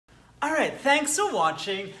Alright, thanks for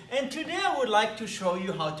watching, and today I would like to show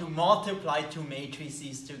you how to multiply two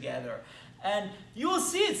matrices together. And you will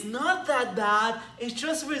see it's not that bad, it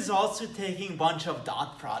just results to taking a bunch of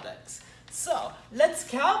dot products. So, let's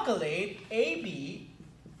calculate AB.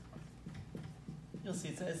 You'll see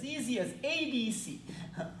it's as easy as ABC.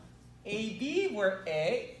 AB, where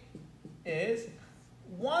A is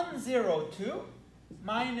 102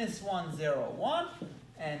 minus 101,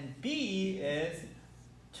 and B is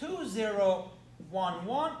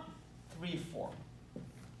 201134. All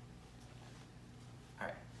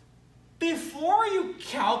right. Before you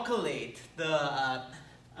calculate the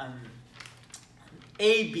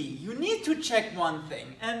AB, you need to check one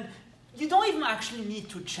thing, and you don't even actually need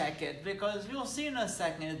to check it because you'll see in a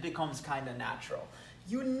second it becomes kind of natural.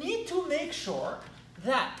 You need to make sure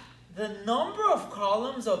that the number of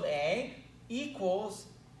columns of A equals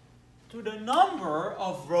to the number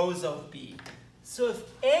of rows of B. So if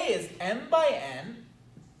A is m by n,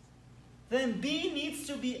 then B needs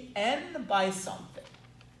to be n by something.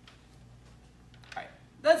 All right,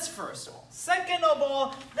 that's first of all. Second of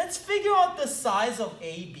all, let's figure out the size of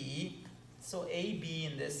AB. So AB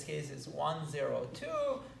in this case is 102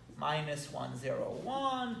 minus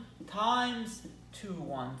 101 times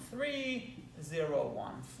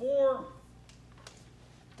 213014.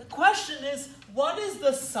 The question is, what is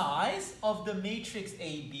the size of the matrix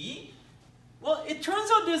AB? Well, it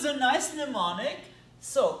turns out there's a nice mnemonic.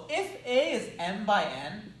 So if A is m by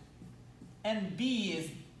n and B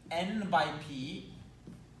is n by p,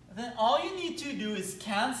 then all you need to do is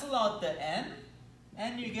cancel out the n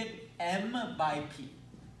and you get m by p.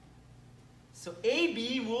 So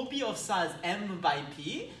AB will be of size m by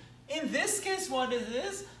p. In this case, what it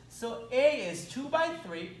is, so A is 2 by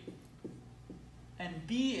 3 and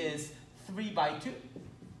B is 3 by 2.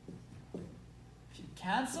 If you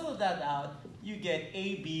cancel that out, you get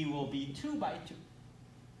AB will be 2 by 2.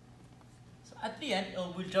 So at the end,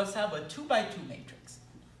 we'll just have a 2 by 2 matrix.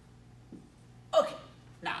 Okay,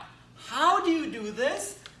 now, how do you do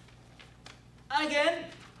this? Again,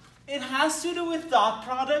 it has to do with dot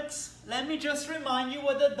products. Let me just remind you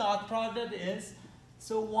what the dot product is.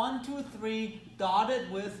 So 1, 2, 3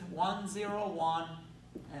 dotted with 1, 0, 1,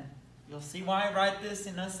 and you'll see why I write this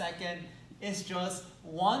in a second. It's just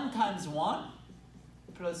 1 times 1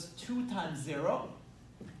 plus 2 times 0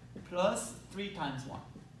 plus 3 times 1.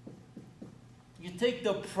 You take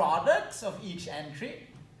the products of each entry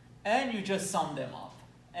and you just sum them up.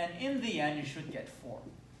 And in the end, you should get 4.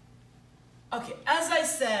 Okay, as I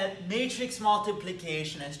said, matrix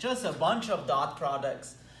multiplication is just a bunch of dot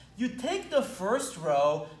products. You take the first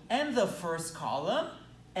row and the first column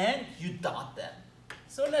and you dot them.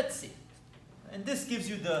 So let's see. And this gives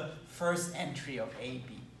you the first entry of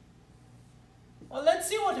AB. Well, let's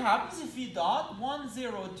see what happens if you dot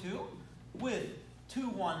 102 with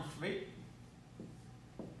 213.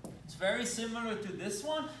 It's very similar to this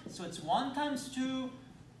one. So it's 1 times 2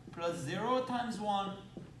 plus 0 times 1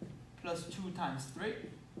 plus 2 times 3.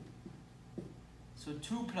 So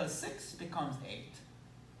 2 plus 6 becomes 8.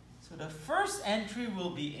 So the first entry will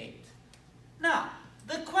be 8. Now,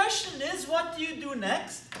 the question is, what do you do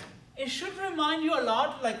next? It should remind you a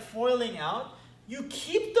lot like foiling out. You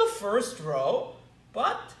keep the first row,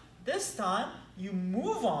 but this time you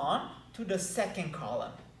move on to the second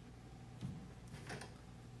column.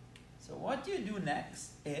 So what you do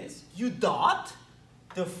next is you dot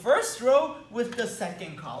the first row with the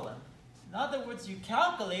second column. In other words, you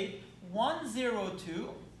calculate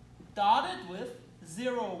 102 dotted with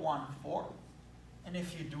 014. And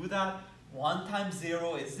if you do that, 1 times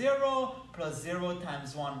 0 is 0, plus 0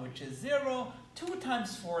 times 1, which is 0. 2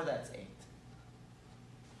 times 4, that's 8.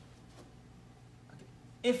 Okay.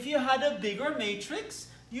 If you had a bigger matrix,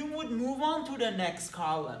 you would move on to the next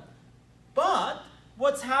column. But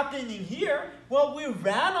what's happening here? Well, we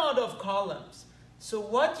ran out of columns. So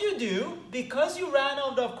what you do, because you ran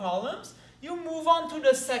out of columns, you move on to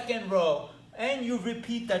the second row and you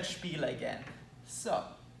repeat that spiel again. So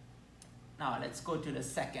now let's go to the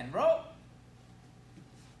second row.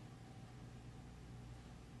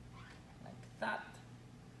 Like that.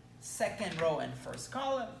 Second row and first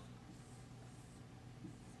column.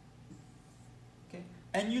 Okay,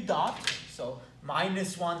 and you dot. So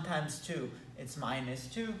minus 1 times 2, it's minus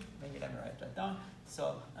 2. Maybe let me write that down.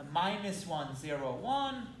 So a minus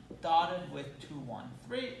 101 dotted with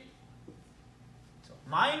 213. So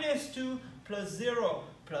minus 2 plus 0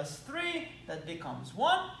 plus 3, that becomes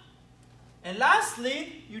 1. And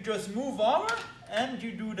lastly, you just move over and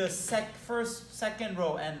you do the second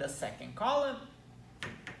row and the second column.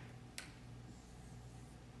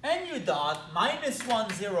 And you dot minus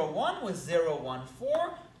 101 with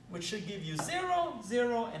 014 which should give you 0,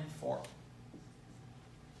 0, and 4.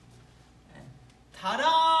 And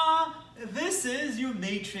ta-da! This is your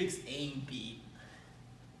matrix AB.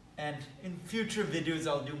 And in future videos,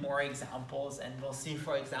 I'll do more examples, and we'll see,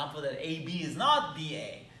 for example, that AB is not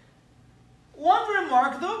BA. One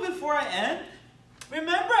remark, though, before I end.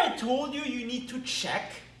 Remember I told you you need to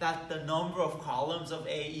check that the number of columns of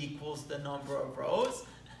A equals the number of rows?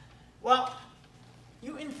 Well,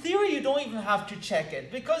 in theory, you don't even have to check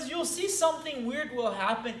it, because you'll see something weird will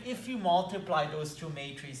happen if you multiply those two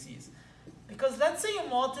matrices. Because let's say you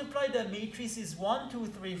multiply the matrices 1, 2,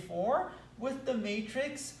 3, 4 with the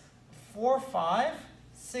matrix 4, 5,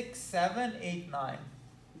 6, 7, 8, 9.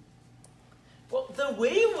 Well, the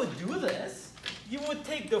way you would do this, you would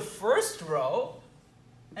take the first row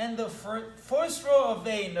and the first row of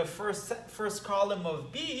A and the first column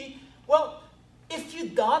of B. Well, if you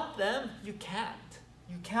dot them, you can't.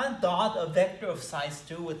 You can't dot a vector of size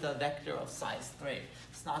 2 with a vector of size 3.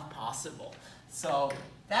 It's not possible. So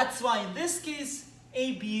that's why in this case,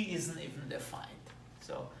 AB isn't even defined.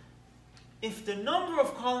 So if the number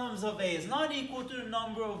of columns of A is not equal to the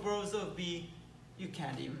number of rows of B, you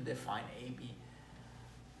can't even define AB.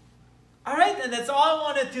 All right, and that's all I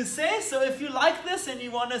wanted to say. So if you like this and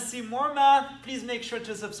you want to see more math, please make sure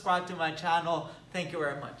to subscribe to my channel. Thank you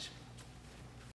very much.